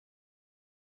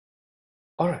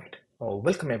All right,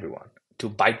 welcome everyone to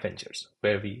Byte Ventures,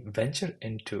 where we venture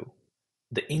into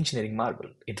the engineering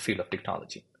marvel in the field of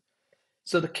technology.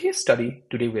 So, the case study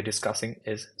today we're discussing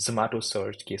is Zomato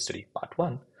Search Case Study Part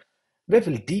 1, where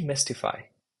we'll demystify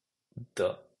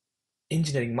the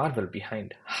engineering marvel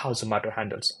behind how Zomato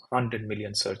handles 100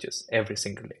 million searches every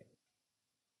single day.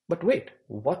 But wait,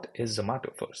 what is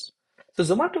Zomato first? So,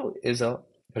 Zomato is a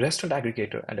restaurant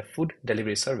aggregator and a food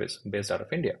delivery service based out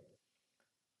of India.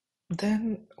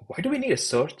 Then why do we need a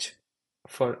search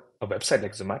for a website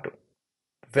like Zomato?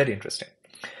 Very interesting.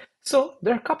 So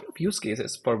there are a couple of use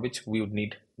cases for which we would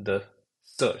need the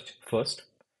search. First,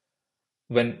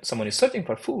 when someone is searching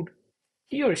for food,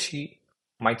 he or she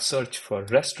might search for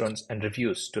restaurants and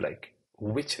reviews to like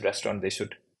which restaurant they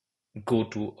should go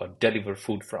to or deliver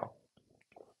food from.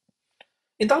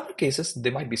 In the other cases, they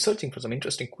might be searching for some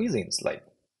interesting cuisines like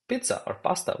pizza or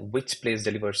pasta, which place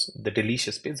delivers the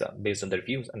delicious pizza based on the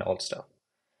reviews and all stuff.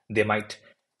 They might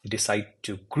decide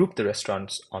to group the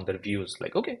restaurants on the reviews,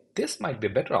 like, okay, this might be a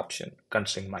better option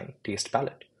considering my taste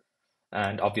palette.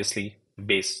 And obviously,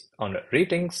 based on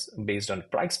ratings, based on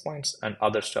price points and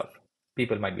other stuff,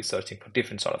 people might be searching for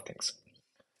different sort of things.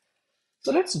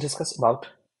 So let's discuss about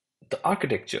the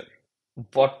architecture,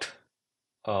 what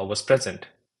was present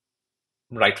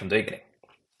right from the beginning.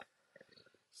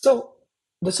 So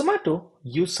the Zomato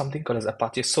used something called as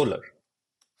Apache Solr.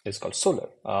 It's called Solr.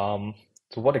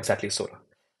 So what exactly is Solr?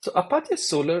 So Apache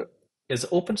Solr is an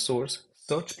open source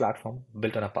search platform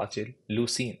built on Apache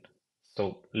Lucene.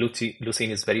 So Lucene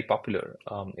is very popular.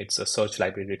 It's a search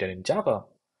library written in Java,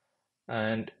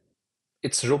 and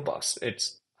it's robust.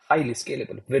 It's highly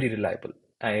scalable, very reliable,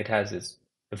 and it has its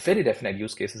very definite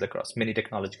use cases across many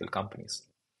technological companies.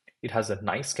 It has a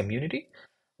nice community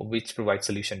which provides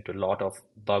solution to a lot of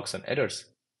bugs and errors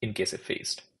in case if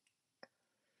faced.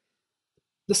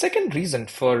 The second reason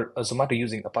for Zomato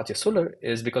using Apache Solr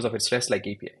is because of its REST-like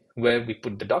API, where we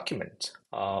put the documents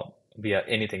via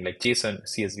anything like JSON,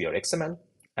 CSV, or XML,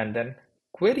 and then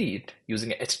query it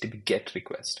using a HTTP GET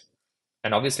request,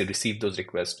 and obviously receive those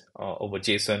requests over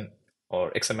JSON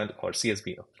or XML or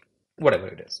CSV, or whatever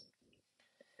it is.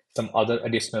 Some other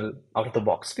additional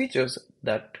out-of-the-box features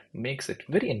that makes it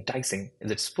very enticing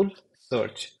is its full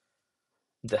search,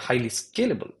 the highly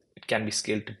scalable. It can be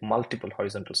scaled to multiple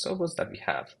horizontal servers that we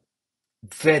have.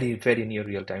 Very, very near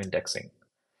real-time indexing.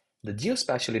 The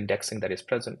geospatial indexing that is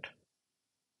present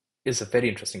is a very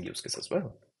interesting use case as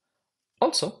well.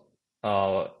 Also,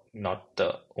 not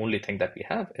the only thing that we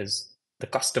have is the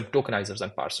custom tokenizers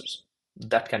and parsers.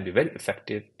 That can be very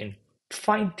effective in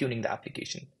fine-tuning the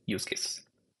application use cases.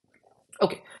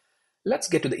 Okay, let's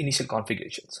get to the initial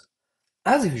configurations.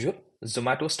 As usual,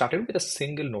 Zomato started with a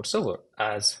single node server,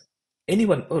 as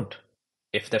anyone would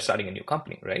if they're starting a new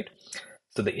company, right?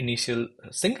 So the initial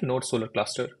single node Solar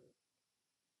cluster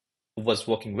was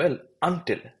working well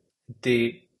until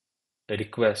they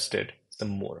requested some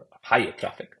more higher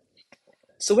traffic.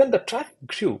 So when the traffic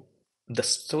grew, the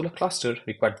solar cluster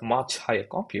required much higher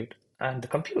compute, and the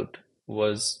compute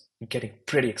was getting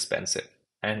pretty expensive.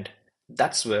 And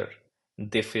that's where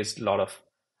they faced a lot of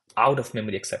out of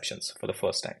memory exceptions for the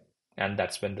first time. And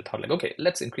that's when they thought, like, okay,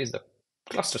 let's increase the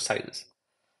cluster sizes.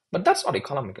 But that's not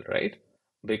economical, right?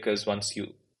 Because once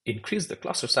you increase the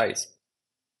cluster size,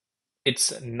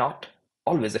 it's not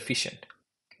always efficient,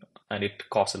 and it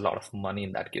costs a lot of money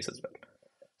in that case as well.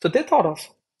 So they thought of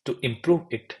to improve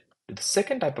it to the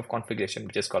second type of configuration,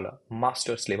 which is called a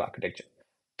master slave architecture.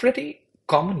 Pretty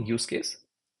common use case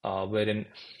wherein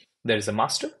there is a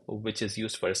master which is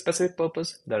used for a specific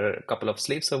purpose. There are a couple of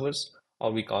slave servers,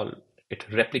 or we call it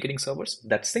replicating servers,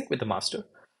 that sync with the master,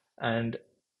 and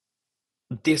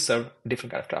they serve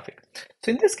different kind of traffic.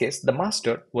 So in this case, the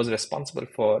master was responsible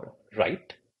for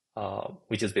write,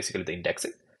 which is basically the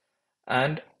indexing,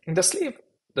 and the slave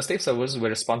servers were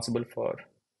responsible for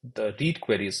the read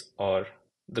queries, or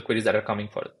the queries that are coming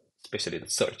for especially the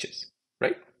searches,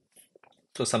 right?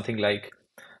 So something like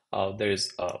there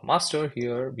is a master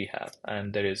here we have,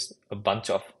 and there is a bunch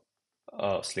of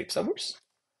slave servers.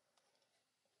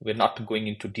 We're not going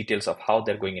into details of how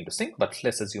they're going into sync, but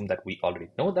let's assume that we already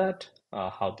know that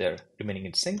how they're remaining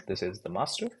in sync. This is the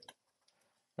master,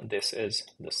 and this is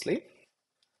the slave.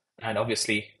 And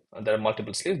obviously, there are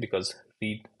multiple slaves because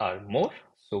read are more.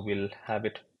 So we'll have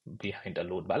it behind a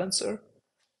load balancer.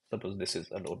 Suppose this is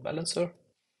a load balancer,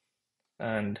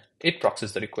 and it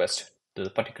proxies the request to the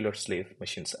particular slave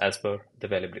machines as per the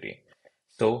availability.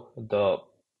 So the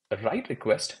write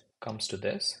request comes to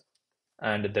this,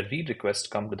 and the read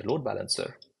request comes to the load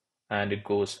balancer, and it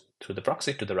goes through the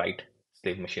proxy to the right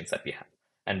slave machines that we have,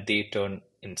 and they turn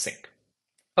in sync.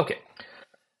 Okay,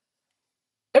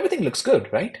 everything looks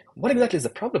good, right? What exactly is the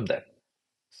problem then?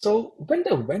 So when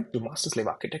they went to master-slave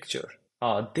architecture,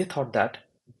 they thought that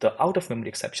the out-of-memory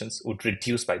exceptions would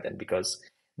reduce by then because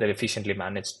they efficiently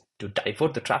managed to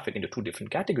divert the traffic into two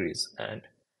different categories, and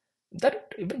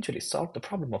that would eventually solve the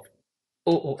problem of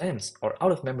OOMs or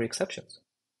out-of-memory exceptions.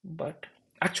 But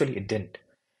actually, it didn't.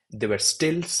 They were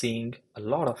still seeing a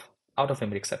lot of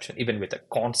out-of-memory exception, even with a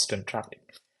constant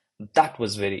traffic. That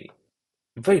was very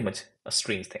much a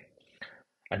strange thing.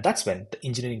 And that's when the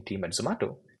engineering team at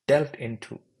Zomato delved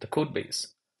into the code base,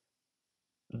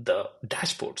 the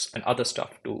dashboards, and other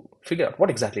stuff to figure out what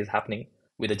exactly is happening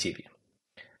with the JVM.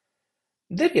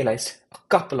 They realized a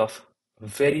couple of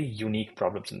very unique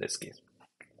problems in this case.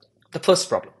 The first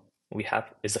problem we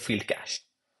have is the field cache.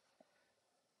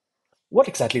 What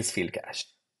exactly is FieldCache?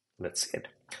 Let's see it.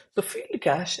 So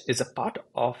FieldCache is a part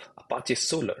of Apache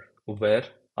Solr where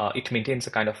it maintains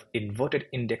a kind of inverted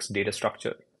index data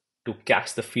structure to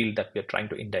cache the field that we are trying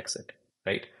to index it,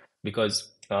 right?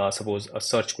 Because suppose a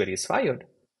search query is fired,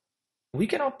 we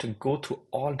cannot go through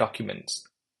all documents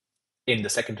in the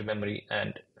secondary memory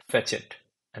and fetch it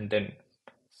and then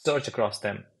search across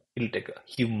them. It'll take a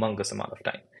humongous amount of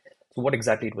time. So what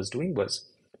exactly it was doing was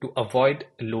to avoid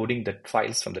loading the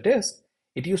files from the disk,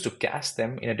 it used to cache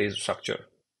them in a data structure,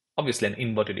 obviously an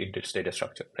inverted index data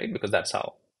structure, right? Because that's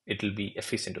how it will be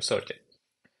efficient to search it.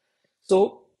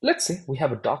 So let's say we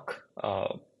have a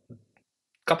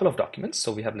couple of documents.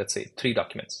 So we have, let's say, three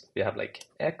documents. We have like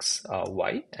X,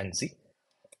 Y, and Z.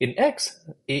 In X,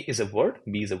 A is a word,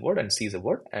 B is a word, and C is a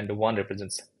word, and the one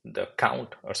represents the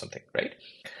count or something, right?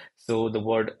 So the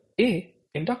word A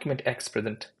in document X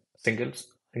present single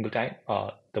time,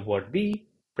 the word B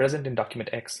present in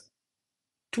document X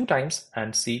 2 times,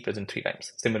 and C present 3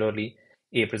 times. Similarly,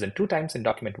 A present 2 times in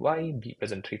document Y, B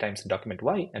present 3 times in document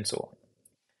Y, and so on.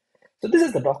 So this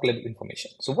is the doc level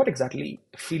information. So what exactly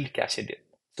FieldCache did?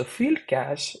 So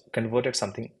FieldCache converted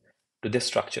something to this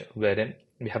structure wherein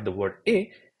we have the word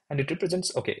A and it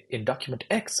represents, okay, in document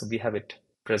X, we have it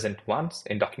present once,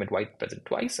 in document Y, present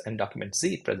twice, and document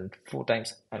Z, present 4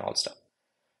 times, and all stuff.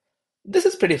 This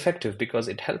is pretty effective because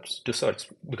it helps to search.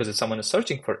 Because if someone is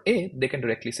searching for A, they can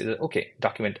directly say that, okay,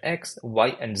 document X,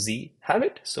 Y, and Z have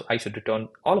it, so I should return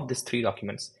all of these three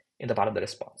documents in the part of the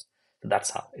response. So that's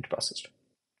how it processed.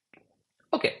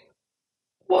 Okay,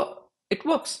 well, it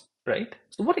works, right?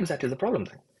 So what exactly is the problem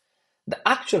then? The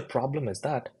actual problem is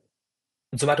that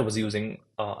Zomato was using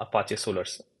Apache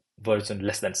Solr's version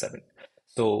less than 7.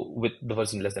 So with the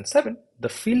version less than 7, the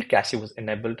field cache was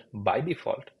enabled by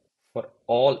default for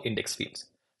all index fields.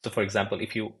 So for example,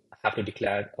 if you have to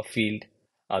declare a field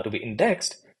to be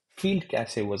indexed, field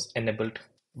cache was enabled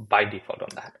by default on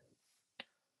that.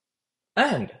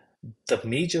 And the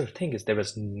major thing is there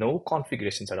was no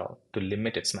configurations at all to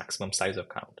limit its maximum size or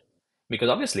count. Because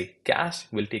obviously cache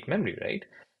will take memory, right?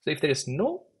 So if there is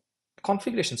no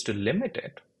configurations to limit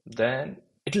it, then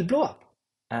it'll blow up.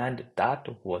 And that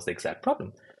was the exact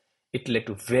problem. It led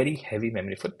to very heavy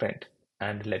memory footprint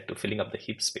and led to filling up the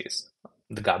heap space.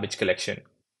 The garbage collection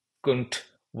couldn't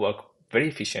work very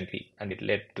efficiently and it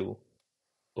led to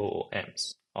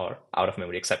OOMs or out of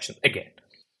memory exceptions again.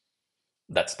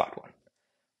 That's part one.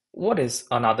 What is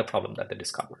another problem that they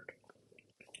discovered?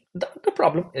 The other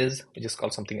problem is, which is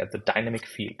called something as the dynamic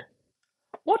field.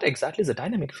 What exactly is a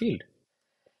dynamic field?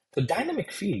 The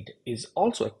dynamic field is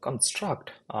also a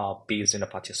construct based in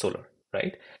Apache Solr,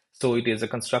 right? So it is a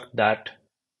construct that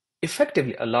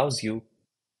effectively allows you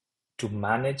to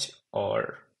manage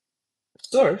or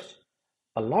search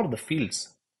a lot of the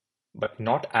fields, but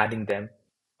not adding them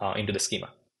into the schema,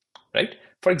 right?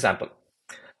 For example,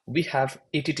 we have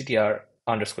attr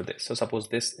underscore this. So suppose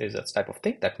this is a type of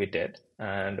thing that we did,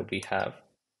 and we have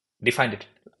defined it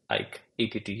like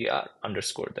attr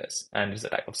underscore this, and it's a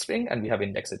type of string, and we have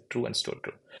indexed it true and stored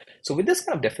true. So with this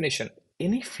kind of definition,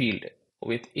 any field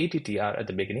with attr at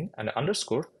the beginning and an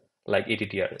underscore like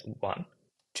attr1,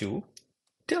 2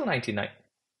 till 99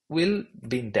 will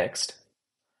be indexed,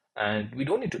 and we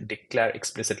don't need to declare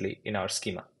explicitly in our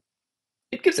schema.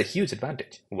 It gives a huge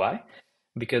advantage. Why?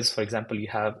 Because, for example, you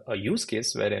have a use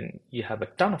case wherein you have a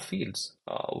ton of fields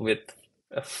with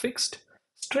a fixed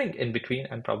string in between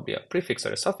and probably a prefix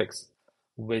or a suffix,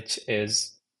 which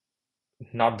is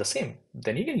not the same.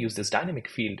 Then you can use this dynamic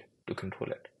field to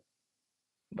control it.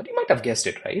 But you might have guessed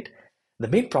it, right? The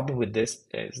main problem with this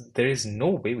is there is no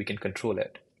way we can control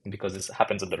it because this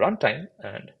happens at the runtime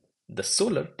and the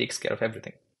Solr takes care of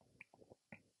everything.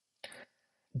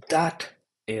 That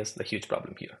is the huge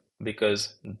problem here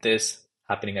because this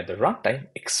happening at the runtime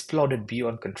exploded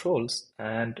beyond controls,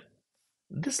 and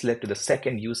this led to the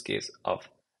second use case of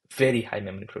very high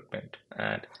memory footprint,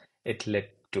 and it led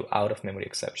to out of memory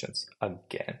exceptions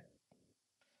again.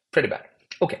 Pretty bad.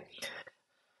 Okay,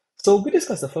 so we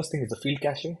discussed the first thing is the field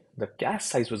caching. The cache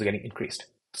size was getting increased.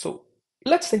 So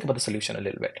let's think about the solution a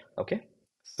little bit. Okay,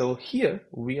 so here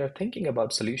we are thinking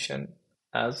about solution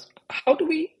as how do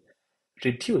we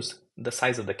reduce the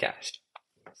size of the cache.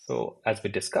 So as we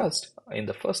discussed in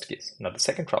the first case, not the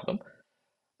second problem,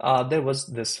 there was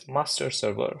this master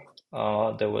server.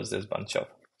 There was this bunch of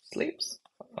slaves,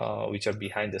 which are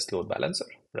behind this load balancer,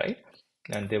 right?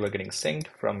 And they were getting synced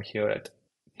from here at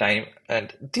time.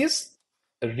 And these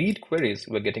read queries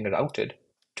were getting routed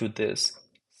to this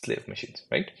slave machines,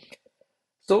 right?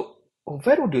 So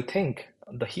where would you think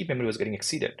the heap memory was getting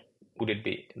exceeded? Would it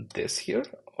be this here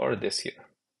or this here?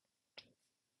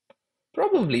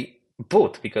 Probably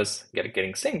both because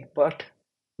getting synced, but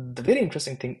the very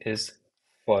interesting thing is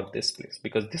for this place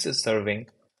because this is serving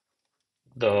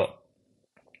the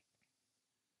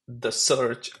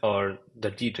search or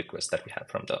the read request that we have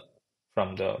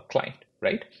from the client,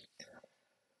 right?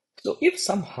 So if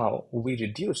somehow we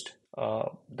reduced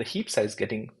the heap size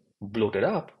getting bloated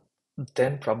up,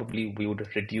 then probably we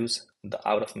would reduce the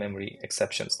out of memory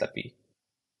exceptions that we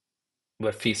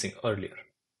were facing earlier,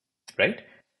 right?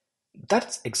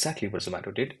 That's exactly what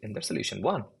Zomato did in their solution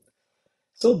one.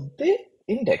 So they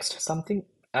indexed something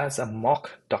as a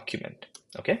mock document.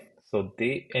 Okay, so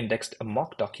they indexed a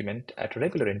mock document at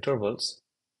regular intervals.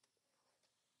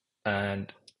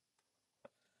 And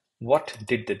what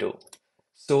did they do?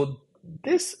 So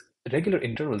this regular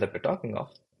interval that we're talking of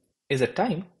is a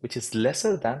time which is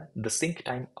lesser than the sync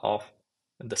time of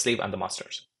the slave and the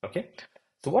masters. Okay,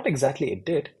 so what exactly it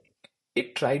did,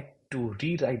 it tried to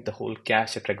rewrite the whole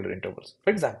cache at regular intervals. For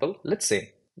example, let's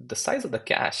say the size of the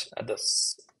cache at the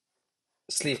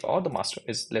slave or the master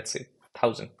is, let's say,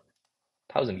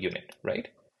 1000 unit, right?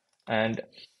 And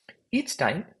each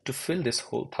time to fill this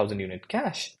whole 1000 unit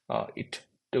cache, it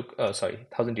took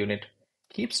 1000 unit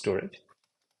heap storage,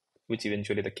 which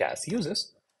eventually the cache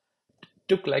uses,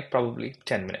 took like probably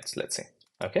 10 minutes, let's say.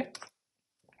 Okay,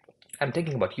 I'm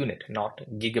thinking about unit, not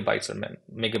gigabytes or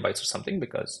megabytes or something,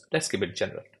 because let's keep it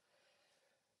general.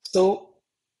 So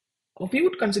we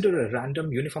would consider a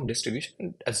random uniform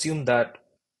distribution, assume that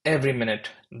every minute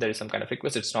there is some kind of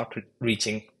request. It's not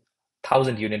reaching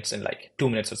 1000 units in like 2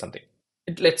 minutes or something.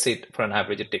 Let's say for an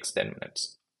average, it takes 10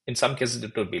 minutes. In some cases,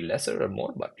 it would be lesser or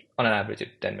more, but on an average,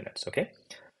 it's 10 minutes, okay?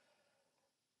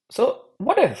 So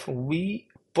what if we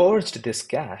purged this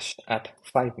cache at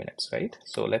 5 minutes, right?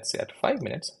 So let's say at 5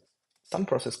 minutes, some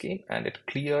process came and it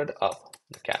cleared up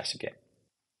the cache again.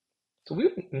 So we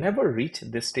would never reach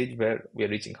this stage where we are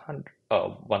reaching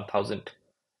 1000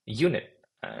 unit,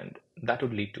 and that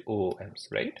would lead to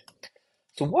OOMs, right?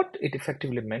 So what it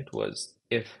effectively meant was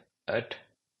if at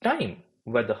time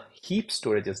where the heap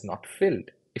storage is not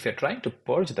filled, if you're trying to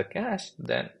purge the cache,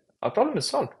 then our problem is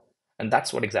solved. And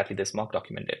that's what exactly this mock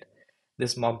document did.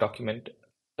 This mock document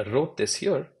wrote this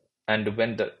here, and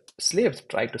when the slaves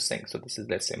tried to sync, so this is,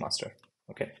 let's say, master,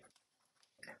 okay?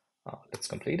 Let's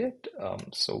complete it.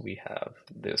 So we have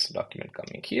this document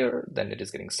coming here, then it is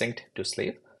getting synced to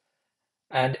slave.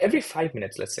 And every 5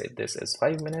 minutes, let's say this is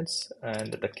 5 minutes,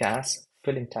 and the cache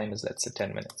filling time is, let's say, 10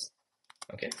 minutes.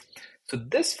 Okay, so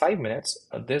this 5 minutes,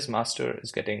 this master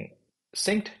is getting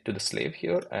synced to the slave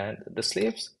here, and the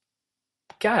slave's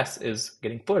cache is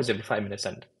getting purged every 5 minutes,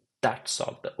 and that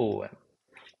solved the OOM.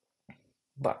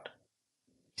 But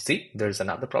you see, there's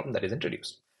another problem that is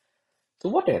introduced. So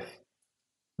what if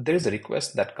there is a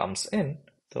request that comes in?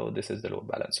 So this is the load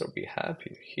balancer we have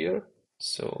here.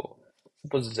 So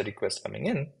suppose there's a request coming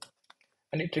in,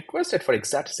 and it requested for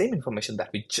exact same information that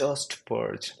we just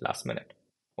purged last minute.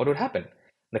 What would happen?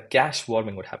 The cache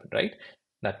warming would happen, right?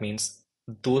 That means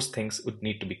those things would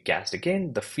need to be cached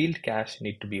again. The field cache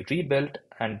need to be rebuilt,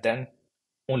 and then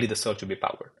only the search will be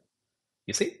powered.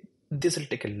 You see, this will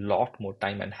take a lot more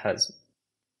time and has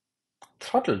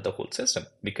throttled the whole system,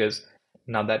 because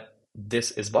now that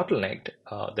this is bottlenecked,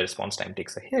 the response time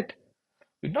takes a hit.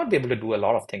 We'd not be able to do a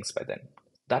lot of things by then.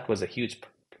 That was a huge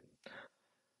problem.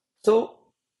 So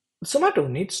Zomato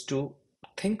needs to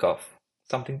think of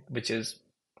something which is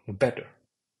better.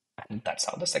 And that's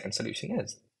how the second solution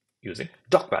is, using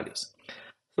doc values.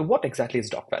 So what exactly is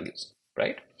doc values,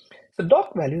 right? So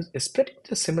doc values is pretty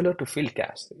similar to field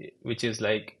cache, which is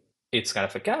like, it's kind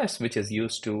of a cache which is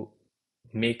used to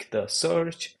make the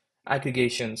search,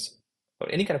 aggregations, or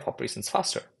any kind of operations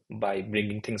faster by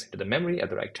bringing things into the memory at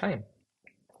the right time.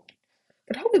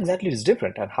 But how exactly is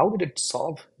different, and how did it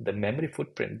solve the memory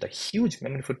footprint, the huge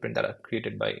memory footprint that are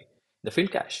created by the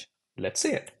field cache? Let's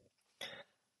see it.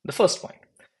 The first point,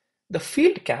 the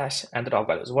field cache and the doc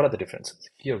values, what are the differences?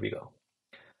 Here we go.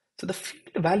 So the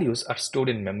field values are stored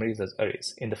in memories as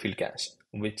arrays in the field cache,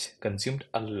 which consumed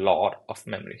a lot of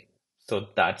memory. So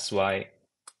that's why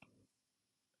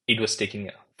it was taking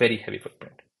a very heavy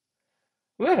footprint.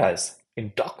 Whereas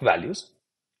in doc values,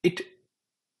 it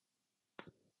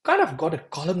kind of got a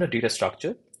columnar data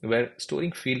structure where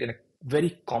storing field in a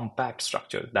very compact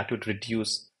structure that would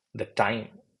reduce the time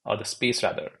or the space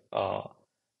rather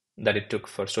that it took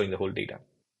for storing the whole data.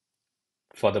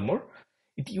 Furthermore,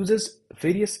 it uses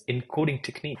various encoding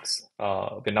techniques.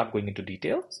 We're not going into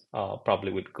details,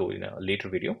 probably we'll go in a later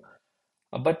video,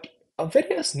 but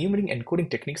various numeric encoding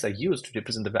techniques are used to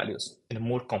represent the values in a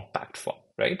more compact form,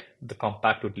 right? The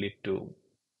compact would lead to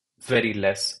very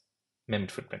less memory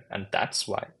footprint, and that's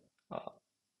why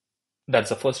that's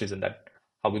the first reason that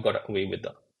how we got away with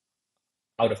the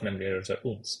out of memory errors or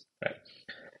ohms, right?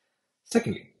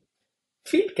 Secondly,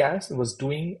 field cache was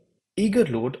doing eager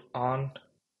load on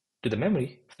to the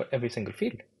memory for every single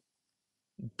field.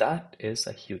 That is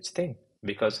a huge thing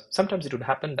because sometimes it would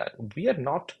happen that we are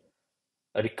not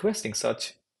requesting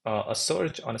such a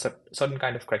search on a certain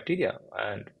kind of criteria,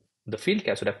 and the field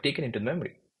cache would have taken into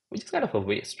memory, which is kind of a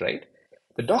waste, right?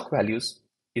 The doc values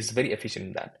is very efficient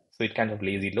in that. So it kind of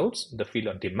lazy loads the field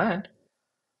on demand,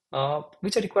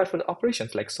 which are required for the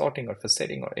operations like sorting or for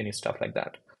setting or any stuff like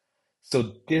that.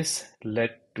 So this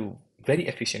led to very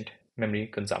efficient memory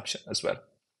consumption as well.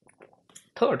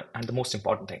 Third, and the most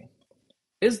important thing,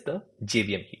 is the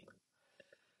JVM heap.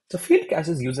 So field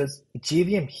caches uses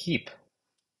JVM heap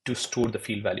to store the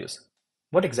field values.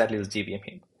 What exactly is JVM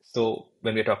heap? So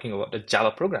when we're talking about a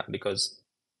Java program, because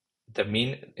the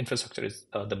main infrastructure is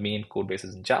the main code base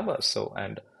is in Java. So,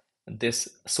 and this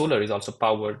Solr is also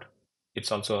powered.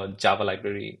 It's also a Java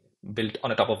library built on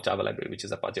the top of Java library, which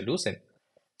is Apache Solr.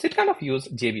 So it kind of use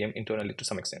JVM internally to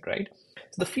some extent, right?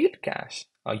 So the field cache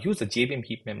use the JVM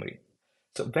heap memory.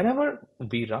 So whenever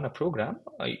we run a program,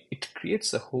 it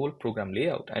creates a whole program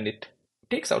layout and it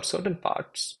takes out certain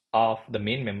parts of the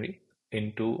main memory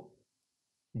into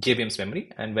JVM's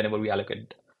memory. And whenever we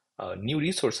allocate new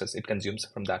resources, it consumes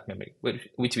from that memory,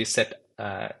 which we set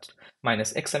at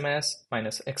minus XMS,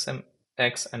 minus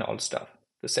XMX, and all stuff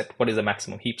to set what is the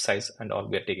maximum heap size and all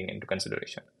we are taking into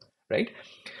consideration, right?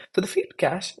 So the field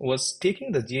cache was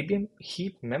taking the JVM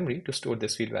heap memory to store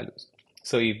these field values.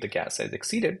 So if the cache size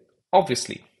exceeded,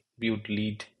 obviously we would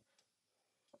lead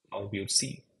or we would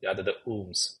see rather the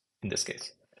ohms in this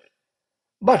case.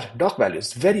 But doc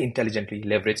values very intelligently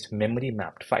leveraged memory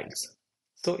mapped files.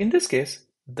 So in this case,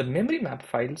 the memory map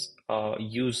files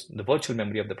use the virtual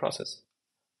memory of the process.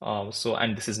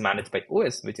 And this is managed by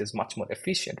OS, which is much more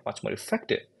efficient, much more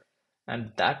effective.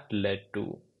 And that led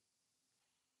to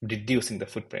reducing the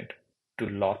footprint to a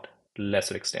lot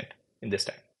lesser extent in this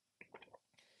time.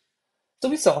 So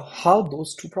we saw how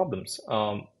those two problems,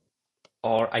 or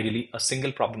ideally a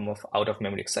single problem of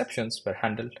out-of-memory exceptions, were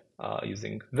handled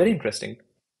using very interesting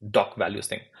doc values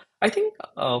thing. I think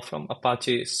from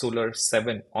Apache Solr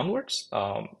 7 onwards,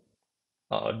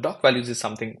 doc values is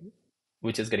something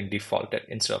which is getting defaulted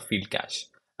instead of field cache,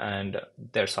 and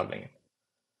they're solving it.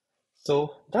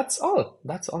 So that's all.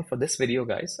 That's all for this video,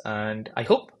 guys. And I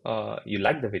hope you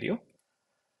liked the video.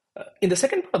 In the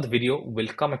second part of the video, we'll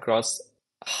come across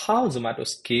how Zomato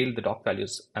scaled the doc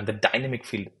values and the dynamic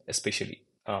field, especially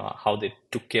how they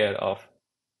took care of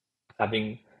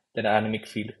having the dynamic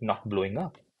field not blowing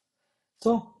up.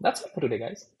 So that's all for today,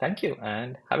 guys. Thank you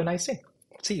and have a nice day.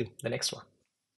 See you in the next one.